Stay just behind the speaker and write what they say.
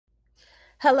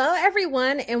Hello,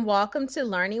 everyone, and welcome to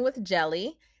Learning with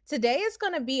Jelly. Today is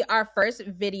going to be our first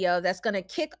video that's going to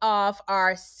kick off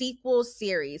our SQL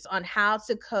series on how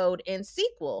to code in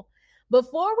SQL.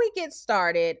 Before we get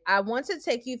started, I want to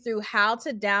take you through how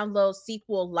to download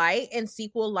SQLite and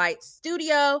SQLite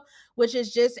Studio, which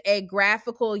is just a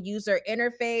graphical user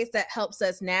interface that helps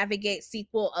us navigate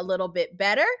SQL a little bit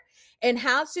better, and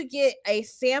how to get a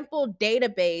sample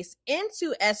database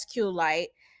into SQLite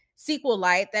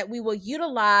that we will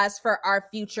utilize for our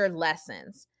future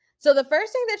lessons. So the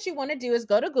first thing that you want to do is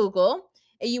go to Google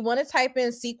and you want to type in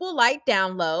SQLite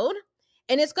download,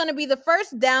 and it's going to be the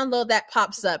first download that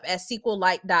pops up at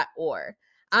SQLite.org.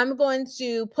 I'm going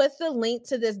to put the link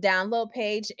to this download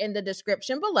page in the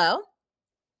description below.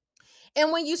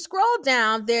 And when you scroll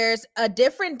down, there's a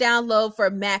different download for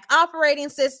Mac operating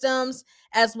systems,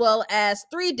 as well as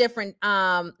 3 different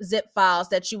zip files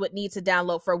that you would need to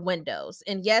download for Windows.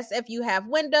 And yes, if you have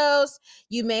Windows,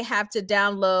 you may have to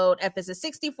download, if it's a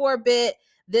 64-bit,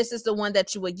 this is the one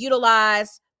that you would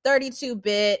utilize.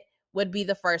 32-bit would be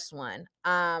the first one.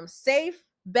 Safe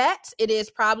bet, it is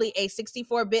probably a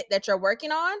 64-bit that you're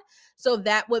working on. So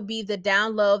that would be the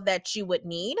download that you would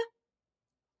need.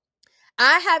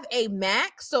 I have a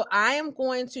Mac, so I am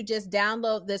going to just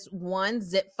download this one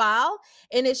zip file,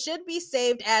 and it should be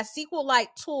saved as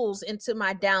SQLite tools into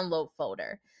my download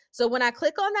folder. So when I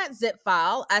click on that zip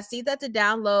file, I see that the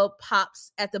download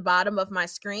pops at the bottom of my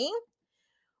screen.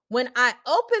 When I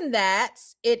open that,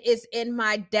 it is in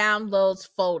my downloads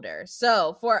folder.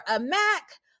 So for a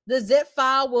Mac, the zip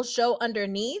file will show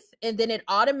underneath, and then it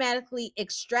automatically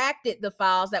extracted the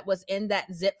files that was in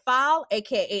that zip file,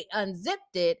 aka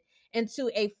unzipped it,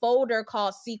 into a folder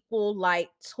called SQLite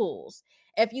Tools.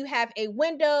 If you have a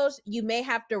Windows, you may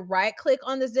have to right click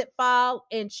on the zip file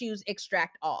and choose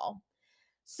Extract All.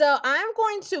 So I'm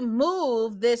going to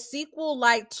move this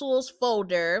SQLite Tools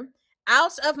folder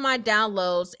out of my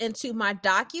downloads into my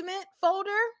document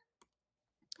folder.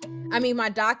 My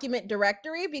document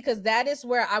directory, because that is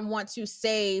where I want to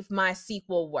save my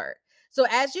SQL work. So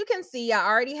as you can see, I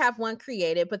already have one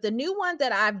created, but the new one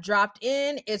that I've dropped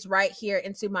in is right here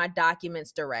into my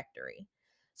documents directory.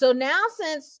 So now,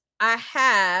 since I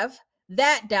have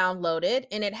that downloaded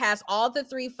and it has all the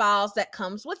 3 files that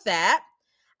comes with that,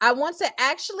 I want to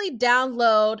actually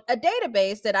download a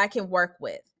database that I can work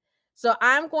with. So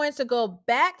I'm going to go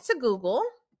back to Google,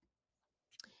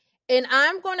 and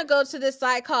I'm going to go to this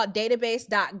site called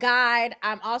database.guide.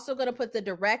 I'm also going to put the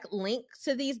direct link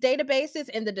to these databases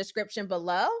in the description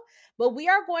below. But we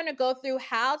are going to go through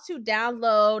how to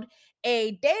download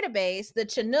a database, the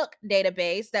Chinook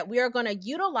database, that we are going to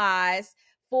utilize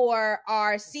for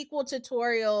our SQL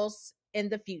tutorials in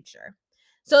the future.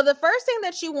 So the first thing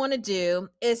that you want to do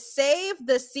is save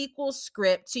the SQL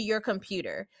script to your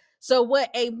computer. So with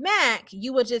a Mac,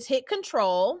 you would just hit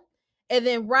Control and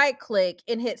then right click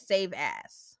and hit Save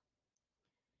As.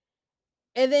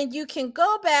 And then you can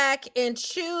go back and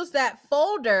choose that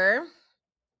folder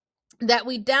that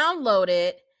we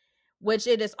downloaded, which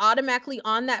it is automatically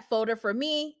on that folder for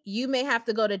me. You may have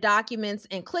to go to Documents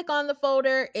and click on the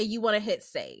folder, and you want to hit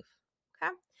Save.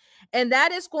 Okay. And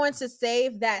that is going to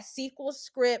save that SQL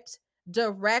script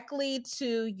directly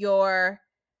to your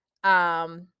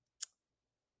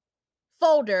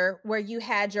folder where you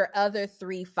had your other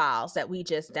 3 files that we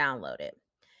just downloaded.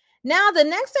 Now, the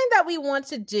next thing that we want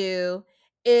to do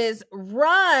is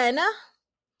run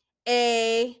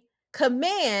a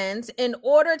command in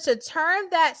order to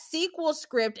turn that SQL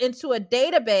script into a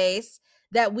database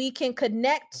that we can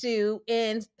connect to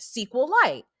in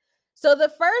SQLite. So the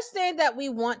first thing that we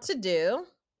want to do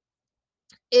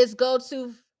is go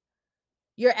to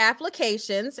your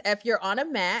applications. If you're on a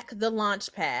Mac, the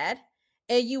Launchpad,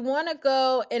 and you want to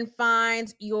go and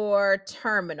find your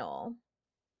terminal.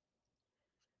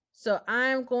 So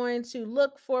I'm going to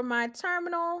look for my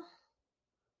terminal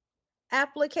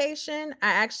application.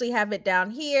 I actually have it down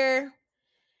here,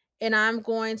 and I'm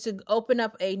going to open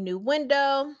up a new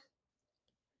window,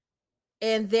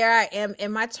 and there I am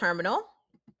in my terminal.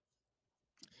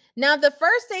 Now, the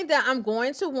first thing that I'm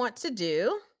going to want to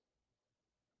do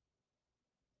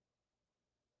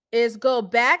is go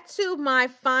back to my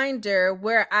Finder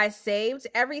where I saved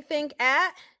everything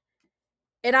at,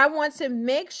 and I want to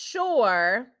make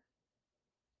sure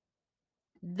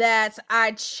that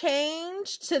I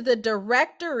change to the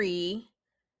directory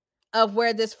of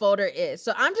where this folder is.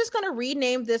 So I'm just going to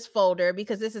rename this folder,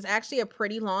 because this is actually a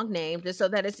pretty long name, just so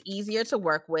that it's easier to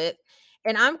work with.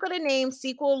 And I'm going to name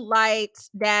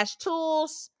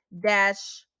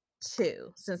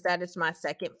SQLite-tools-2, since that is my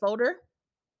second folder.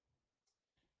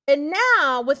 And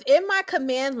now within my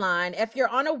command line, if you're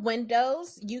on a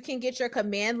Windows, you can get your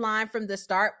command line from the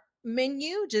start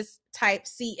menu. Just type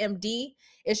CMD.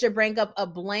 It should bring up a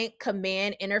blank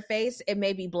command interface. It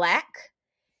may be black.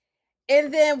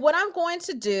 And then what I'm going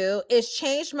to do is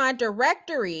change my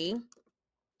directory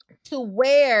to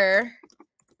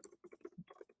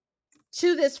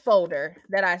this folder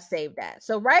that I saved at.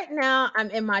 So right now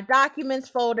I'm in my documents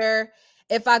folder.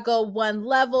 If I go one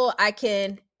level, I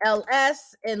can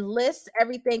ls and list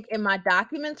everything in my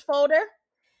documents folder.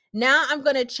 Now I'm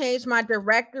going to change my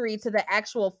directory to the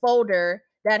actual folder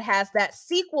that has that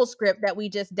SQL script that we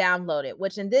just downloaded,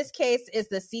 which in this case is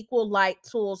the SQLite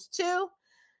tools 2.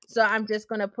 So I'm just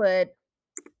going to put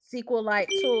SQLite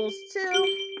tools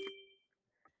 2,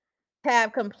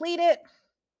 tab completed.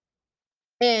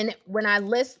 And when I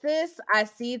list this, I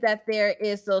see that there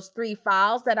is those 3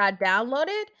 files that I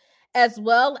downloaded, as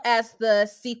well as the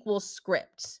SQL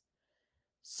script.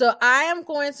 So I am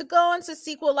going to go into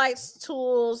SQLite's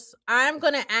tools. I'm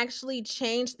going to actually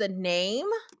change the name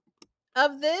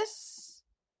of this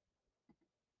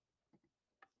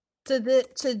to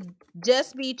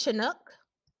just be Chinook,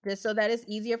 just so that it's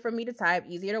easier for me to type,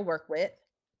 easier to work with.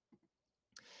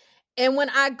 And when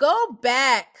I go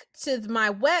back to my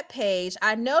web page,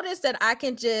 I notice that I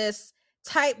can just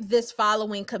type this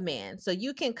following command. So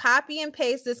you can copy and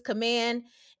paste this command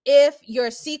if your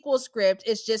SQL script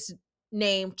is just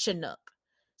named Chinook.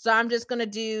 So I'm just going to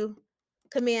do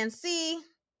Command C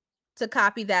to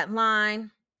copy that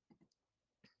line.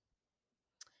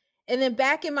 And then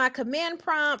back in my command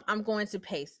prompt, I'm going to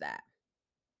paste that.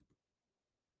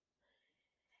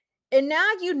 And now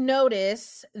you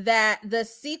notice that the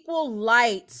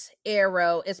SQLite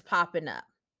arrow is popping up.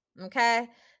 Okay.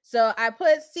 So I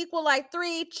put SQLite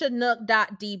 3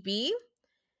 chinook.db.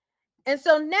 And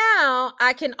so now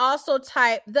I can also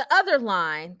type the other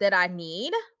line that I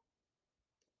need.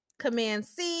 Command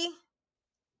C.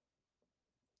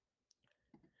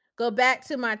 Go back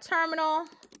to my terminal.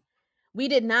 We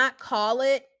did not call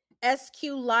it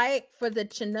SQLite for the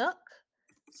Chinook.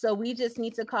 So we just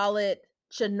need to call it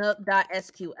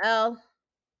chinook.sql.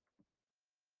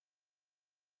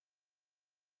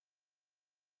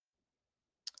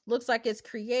 Looks like it's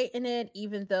creating it,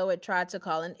 even though it tried to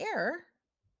call an error.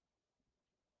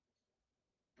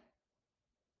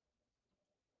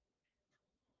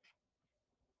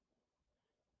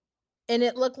 And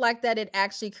it looked like that it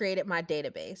actually created my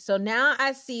database. So now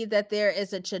I see that there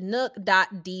is a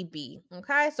chinook.db.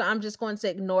 Okay, so I'm just going to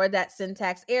ignore that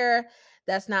syntax error.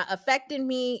 That's not affecting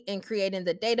me in creating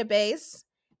the database.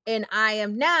 And I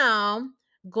am now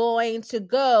going to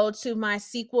go to my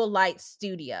SQLite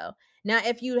Studio. Now,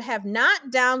 if you have not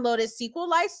downloaded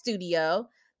SQLite Studio,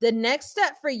 the next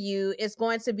step for you is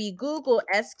going to be Google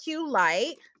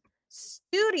SQLite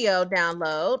Studio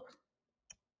download.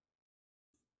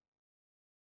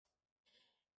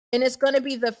 And it's going to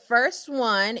be the first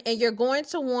one, and you're going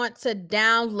to want to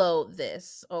download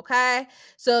this, okay?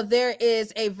 So there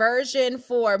is a version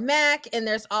for Mac, and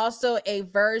there's also a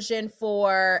version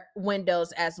for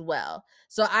Windows as well.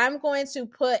 So I'm going to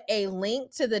put a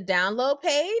link to the download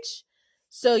page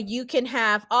so you can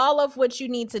have all of what you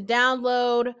need to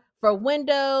download for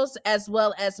Windows as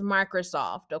well as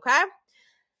Microsoft, okay?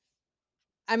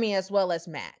 As well as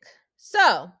Mac.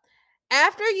 So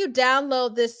after you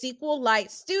download this SQLite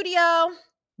Studio,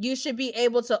 you should be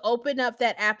able to open up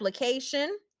that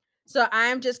application. So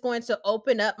I'm just going to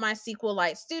open up my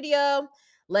SQLite Studio.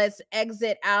 Let's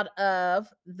exit out of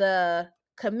the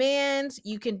command.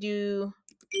 You can do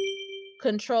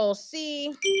Control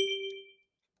C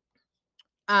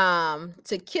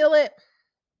to kill it.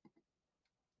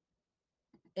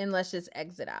 And let's just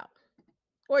exit out.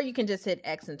 Or you can just hit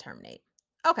X and terminate.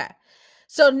 Okay.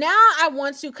 So now I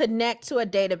want to connect to a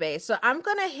database. So I'm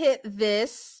going to hit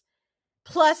this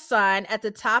plus sign at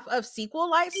the top of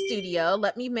SQLite Studio.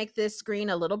 Let me make this screen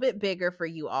a little bit bigger for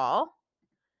you all.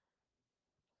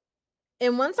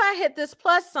 And once I hit this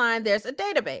plus sign, there's a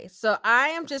database. So I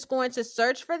am just going to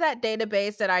search for that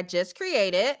database that I just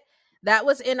created. That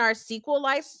was in our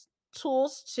SQLite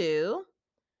tools 2.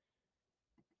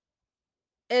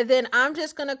 And then I'm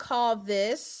just going to call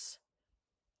this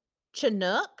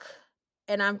Chinook.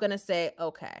 And I'm going to say,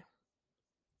 okay.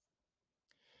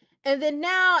 And then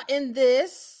now in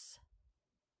this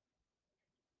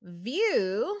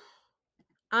view,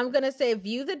 I'm going to say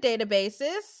view the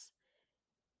databases.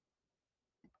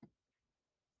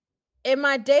 And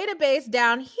my database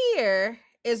down here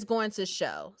is going to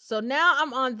show. So now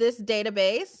I'm on this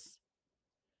database.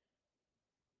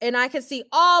 and I can see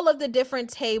all of the different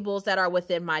tables that are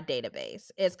within my database.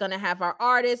 It's going to have our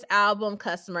artist, album,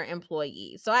 customer,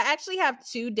 employee. So I actually have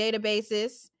two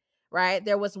databases, right?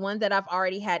 There was one that I've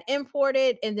already had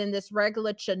imported, and then this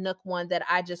regular Chinook one that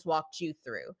I just walked you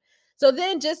through. So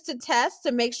then just to test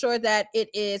to make sure that it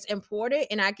is imported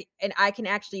and I can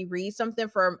actually read something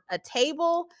from a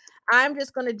table, I'm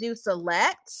just going to do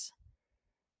select.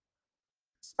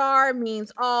 Star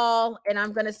means all, and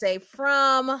I'm going to say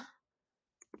from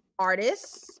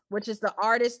artists, which is the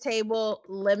artist table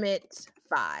limit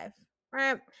 5,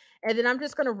 right? And then I'm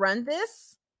just going to run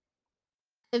this.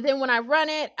 And then when I run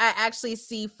it, I actually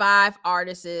see 5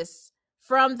 artists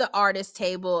from the artist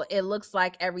table. It looks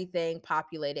like everything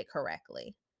populated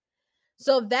correctly.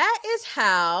 So that is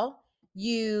how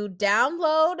you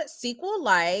download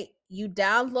SQLite, you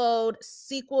download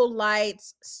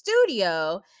SQLite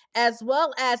Studio, as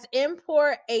well as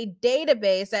import a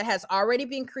database that has already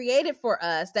been created for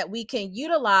us that we can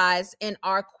utilize in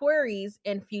our queries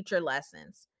in future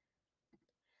lessons.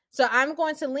 So I'm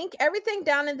going to link everything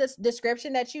down in this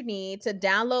description that you need to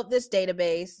download this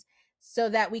database so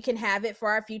that we can have it for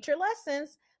our future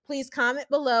lessons. Please comment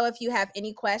below if you have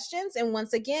any questions. And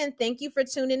once again, thank you for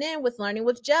tuning in with Learning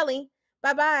with Jelly.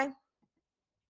 Bye-bye.